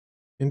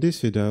In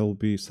this video, I will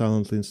be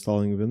silently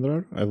installing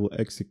WinRAR. I will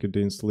execute the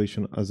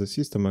installation as a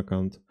system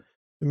account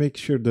to make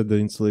sure that the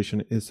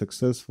installation is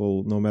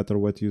successful no matter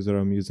what user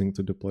I'm using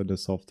to deploy the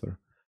software.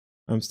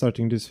 I'm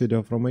starting this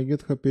video from my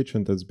GitHub page,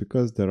 and that's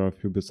because there are a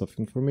few bits of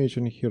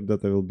information here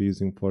that I will be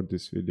using for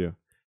this video.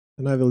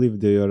 And I will leave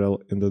the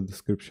URL in the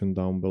description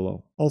down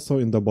below. Also,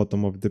 in the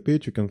bottom of the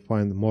page, you can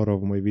find more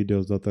of my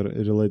videos that are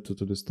related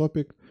to this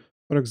topic.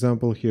 For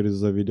example, here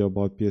is a video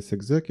about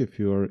PSExec if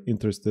you are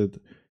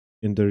interested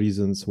in the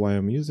reasons why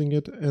I'm using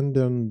it, and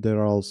then there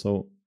are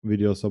also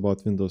videos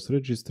about Windows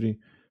Registry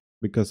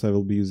because I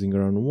will be using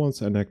run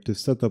once an active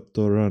setup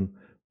to run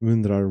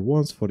WinRAR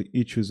once for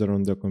each user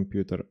on the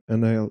computer,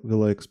 and I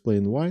will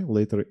explain why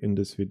later in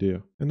this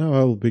video. And now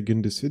I will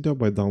begin this video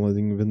by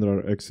downloading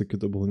WinRAR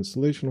executable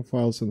installation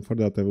files, and for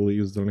that I will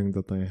use the link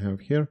that I have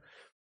here.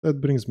 That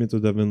brings me to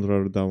the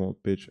WinRAR download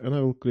page, and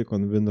I will click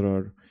on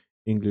WinRAR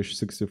English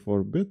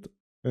 64-bit,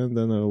 and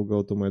then I will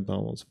go to my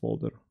downloads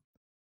folder.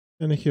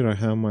 And here I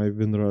have my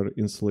WinRAR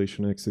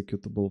installation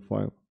executable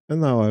file.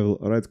 And now I will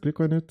right click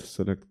on it,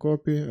 select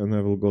copy, and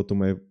I will go to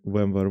my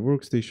WinRAR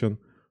workstation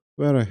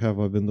where I have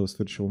a Windows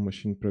virtual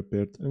machine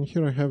prepared. And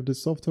here I have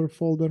this software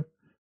folder.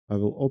 I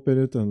will open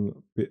it and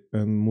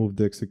move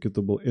the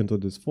executable into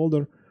this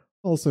folder.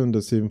 Also in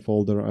the same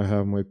folder I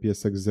have my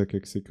PSExec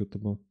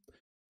executable.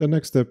 The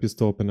next step is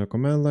to open a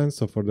command line,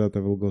 so for that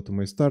I will go to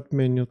my start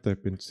menu,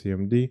 type in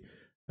cmd,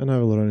 and I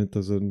will run it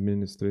as an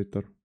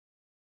administrator.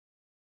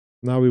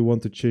 Now we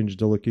want to change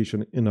the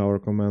location in our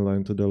command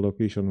line to the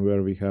location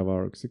where we have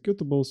our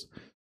executables.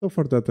 So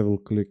for that I will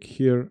click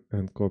here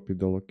and copy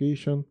the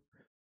location.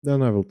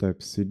 Then I will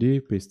type cd,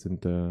 paste in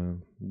the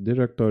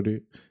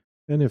directory.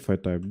 And if I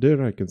type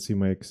there, I can see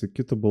my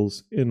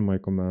executables in my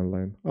command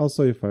line.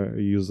 Also, if I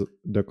use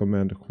the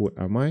command who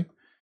am I,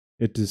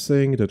 it is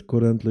saying that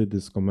currently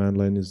this command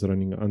line is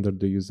running under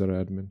the user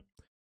admin.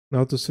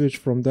 Now to switch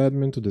from the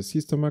admin to the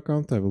system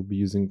account, I will be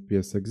using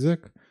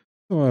PSExec.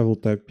 So I will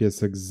type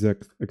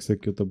PSExec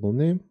executable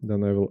name,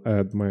 then I will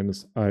add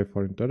 -i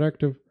for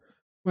interactive,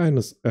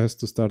 -s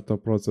to start a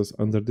process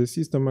under the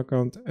system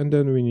account, and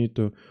then we need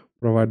to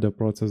provide the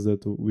process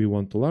that we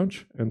want to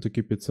launch, and to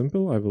keep it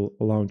simple, I will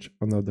launch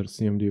another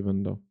CMD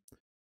window.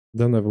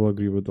 Then I will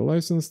agree with the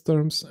license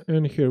terms,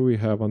 and here we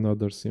have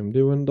another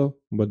CMD window,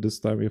 but this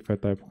time if I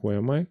type who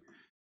am I,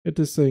 it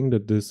is saying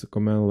that this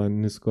command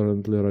line is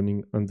currently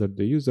running under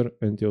the user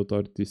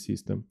anti-authority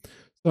system.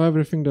 So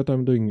everything that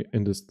I'm doing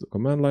in this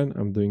command line,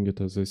 I'm doing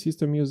it as a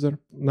system user.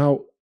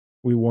 Now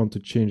we want to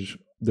change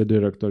the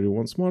directory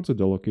once more to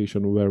the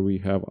location where we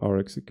have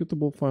our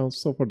executable files.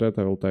 So for that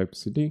I will type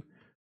cd,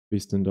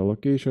 paste in the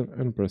location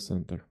and press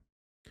enter.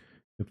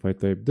 If I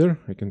type there,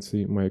 I can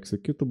see my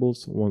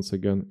executables once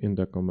again in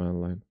the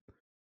command line.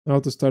 Now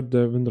to start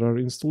the WinRAR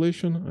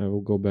installation, I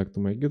will go back to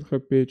my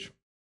GitHub page.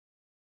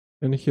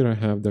 And here I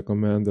have the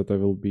command that I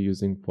will be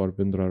using for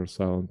WinRAR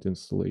silent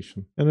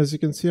installation. And as you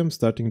can see, I'm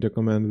starting the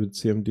command with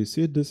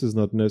cmdc. This is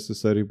not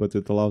necessary, but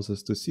it allows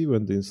us to see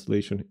when the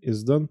installation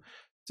is done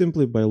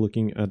simply by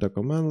looking at the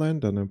command line.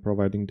 Then I'm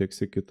providing the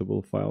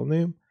executable file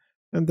name,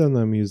 and then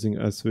I'm using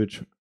a switch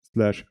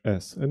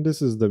 /s. And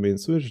this is the main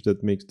switch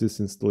that makes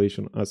this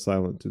installation a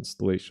silent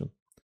installation.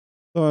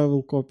 So I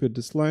will copy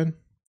this line,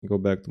 go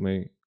back to my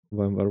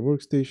WinRAR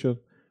workstation,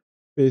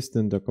 paste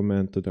in the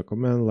command to the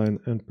command line,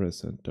 and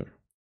press enter.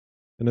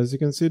 And as you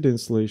can see, the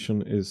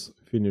installation is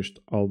finished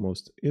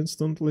almost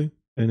instantly.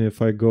 And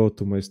if I go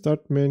to my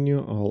start menu,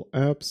 all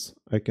apps,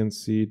 I can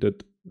see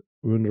that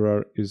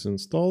WinRAR is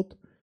installed.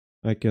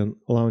 I can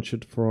launch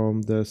it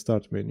from the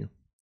start menu.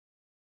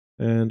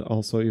 And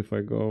also if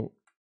I go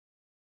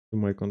to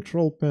my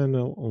control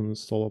panel on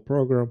install a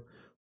program,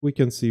 we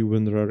can see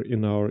WinRAR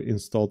in our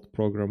installed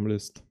program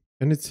list.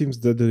 And it seems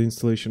that the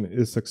installation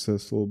is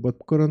successful,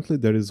 but currently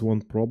there is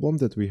one problem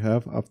that we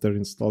have after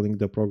installing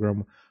the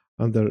program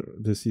under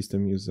the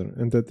system user,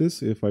 and that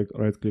is if I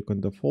right click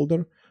on the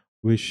folder,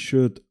 we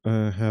should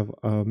have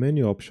a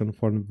menu option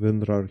for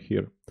WinRAR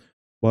here,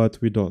 but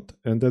we don't,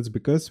 and that's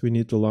because we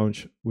need to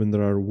launch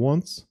WinRAR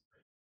once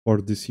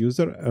for this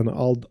user and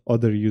all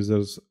other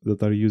users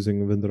that are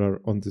using WinRAR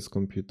on this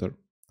computer.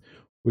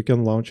 We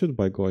can launch it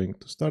by going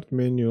to start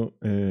menu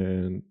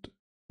and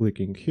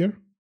clicking here,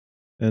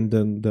 and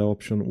then the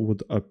option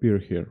would appear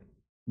here.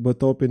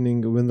 But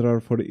opening WinRAR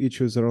for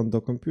each user on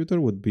the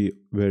computer would be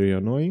very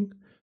annoying.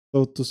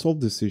 So to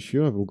solve this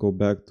issue, I will go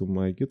back to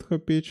my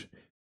GitHub page,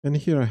 and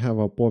here I have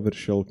a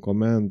PowerShell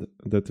command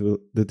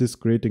that is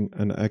creating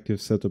an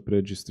active setup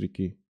registry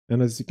key.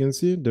 And as you can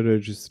see, the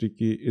registry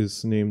key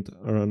is named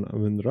run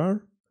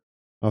WinRAR.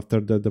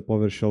 After that, the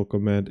PowerShell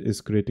command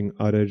is creating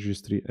a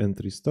registry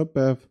entry stub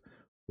path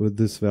with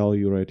this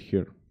value right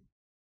here.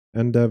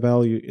 And the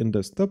value in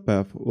the stub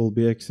path will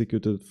be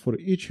executed for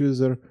each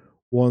user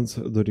once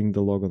during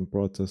the logon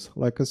process.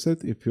 Like I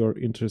said, if you're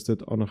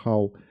interested on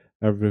how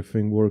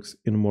everything works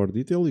in more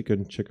detail, you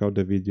can check out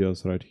the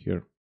videos right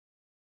here.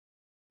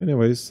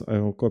 Anyways, I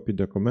will copy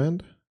the command,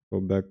 go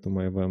back to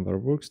my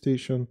WinRAR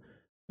workstation,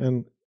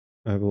 and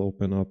I will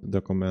open up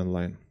the command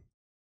line.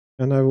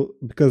 And I will,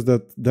 because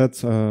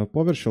that's a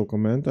PowerShell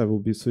command, I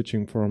will be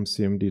switching from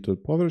CMD to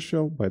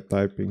PowerShell by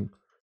typing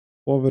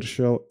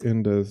PowerShell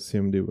in the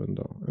CMD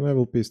window. And I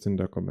will paste in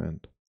the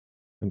command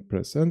and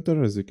press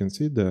enter. As you can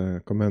see,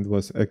 the command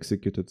was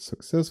executed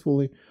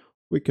successfully.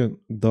 We can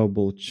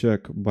double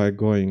check by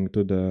going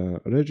to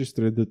the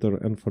registry editor,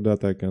 and for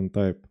that I can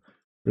type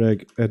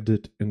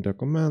regedit in the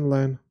command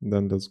line.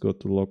 Then let's go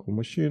to local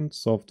machine,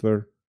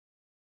 software,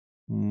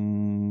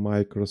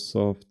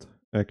 Microsoft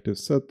Active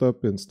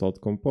Setup, installed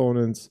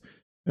components,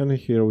 and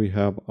here we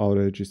have our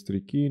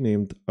registry key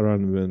named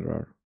run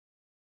WinRAR.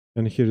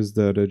 And here is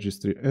the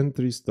registry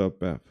entry stub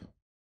path.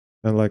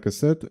 And like I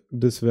said,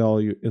 this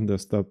value in the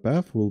stub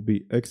path will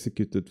be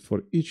executed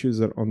for each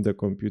user on the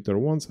computer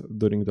once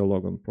during the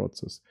logon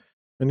process.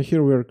 And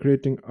here we are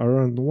creating a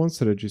run once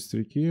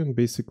registry key, and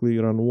basically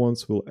run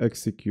once will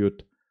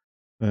execute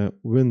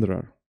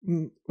WinRAR.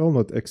 Well,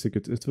 not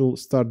execute, it will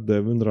start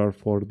the WinRAR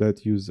for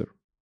that user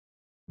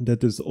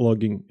that is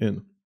logging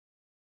in.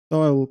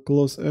 So I will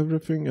close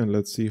everything and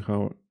let's see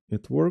how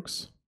it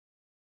works.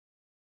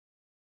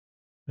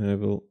 I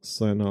will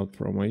sign out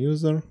from my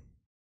user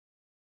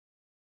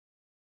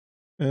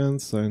and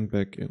sign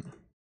back in.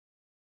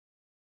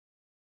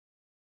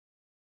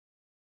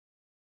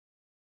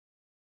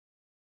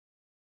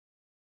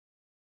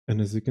 And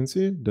as you can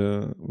see,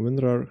 the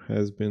WinRAR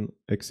has been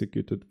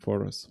executed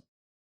for us.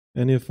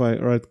 And if I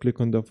right click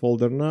on the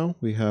folder now,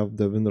 we have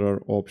the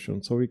WinRAR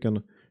option. So we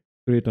can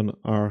create an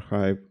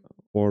archive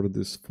for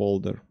this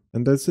folder.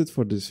 And that's it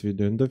for this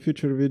video. In the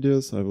future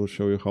videos, I will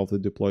show you how to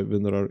deploy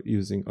WinRAR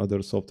using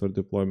other software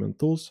deployment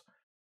tools,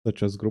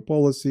 such as Group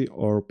Policy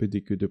or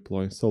PDQ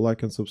Deploy. So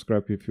like and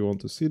subscribe if you want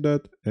to see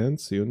that, and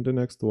see you in the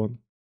next one.